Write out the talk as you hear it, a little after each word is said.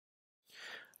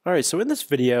Alright, so in this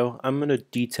video, I'm going to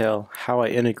detail how I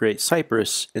integrate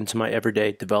Cypress into my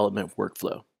everyday development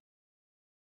workflow.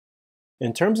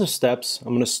 In terms of steps, I'm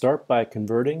going to start by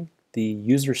converting the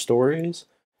user stories,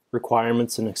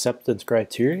 requirements, and acceptance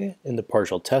criteria into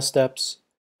partial test steps.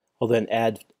 I'll then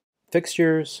add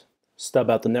fixtures,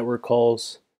 stub out the network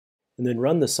calls, and then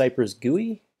run the Cypress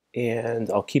GUI,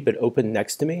 and I'll keep it open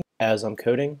next to me as I'm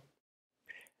coding.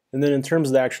 And then in terms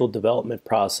of the actual development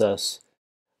process,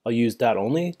 I'll use that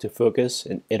only to focus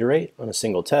and iterate on a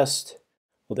single test.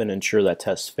 I'll then ensure that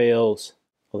test fails.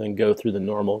 I'll then go through the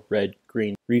normal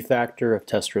red-green refactor of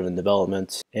test-driven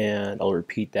development, and I'll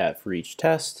repeat that for each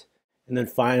test. And then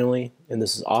finally, and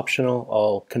this is optional,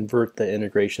 I'll convert the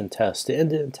integration test to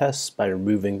end-to-end tests by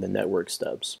removing the network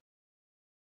stubs.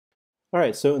 All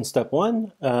right, so in step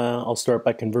one, I'll start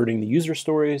by converting the user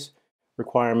stories,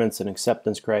 requirements, and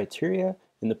acceptance criteria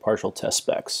into partial test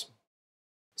specs.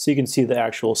 So you can see the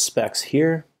actual specs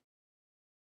here.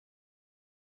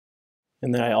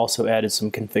 And then I also added some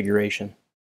configuration.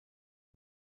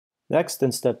 Next,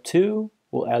 in step two,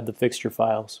 we'll add the fixture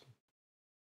files.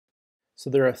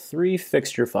 So there are 3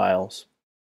 fixture files.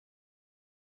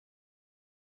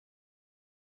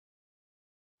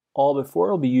 All before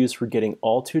will be used for getting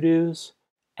all to-dos,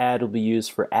 add will be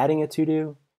used for adding a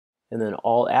to-do, and then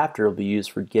all after will be used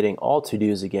for getting all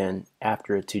to-dos again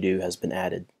after a to-do has been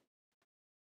added.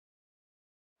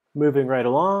 Moving right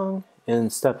along, in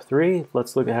step 3,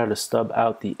 let's look at how to stub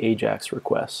out the AJAX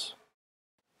requests.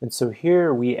 And so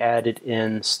here we added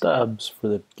in stubs for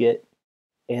the GET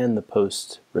and the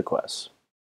POST requests.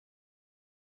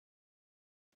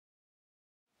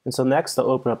 And so next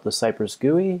I'll open up the Cypress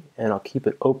GUI and I'll keep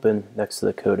it open next to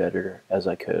the code editor as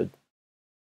I code.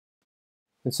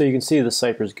 And so you can see the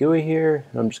Cypress GUI here,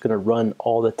 and I'm just going to run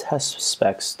all the test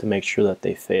specs to make sure that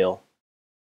they fail.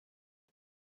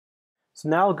 So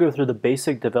now I'll go through the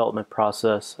basic development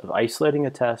process of isolating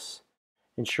a test,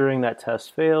 ensuring that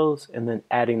test fails, and then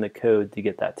adding the code to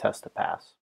get that test to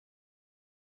pass.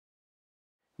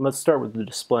 And let's start with the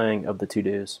displaying of the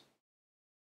to-dos.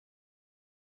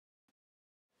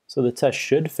 So the test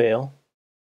should fail,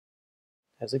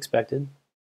 as expected.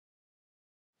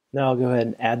 Now I'll go ahead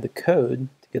and add the code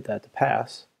to get that to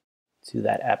pass to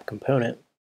that app component.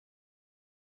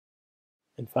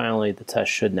 And finally, the test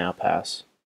should now pass.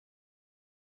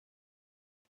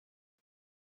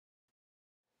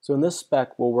 So in this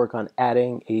spec, we'll work on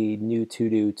adding a new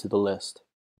to-do to the list.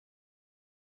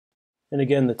 And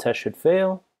again, the test should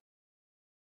fail.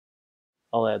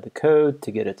 I'll add the code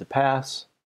to get it to pass.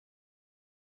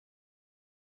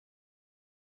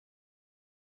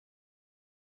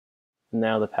 And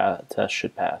now the test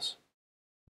should pass.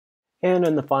 And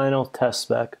in the final test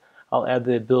spec, I'll add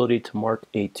the ability to mark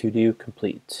a to-do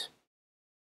complete.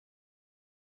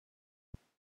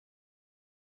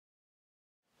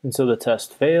 And so the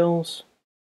test fails,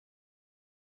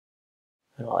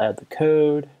 and I'll add the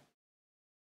code,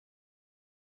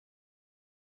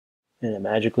 and it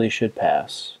magically should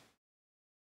pass.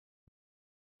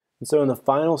 And so in the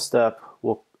final step,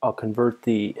 I'll convert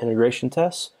the integration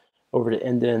tests over to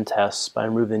end-to-end tests by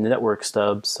removing the network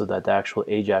stubs so that the actual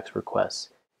AJAX requests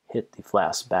hit the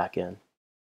Flask backend.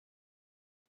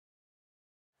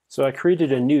 So I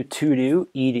created a new to-do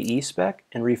E to E spec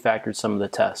and refactored some of the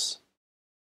tests.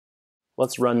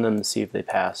 Let's run them to see if they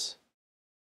pass.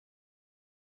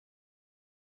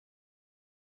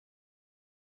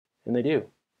 And they do.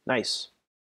 Nice.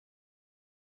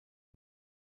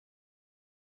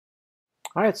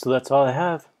 All right, so that's all I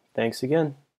have. Thanks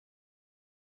again.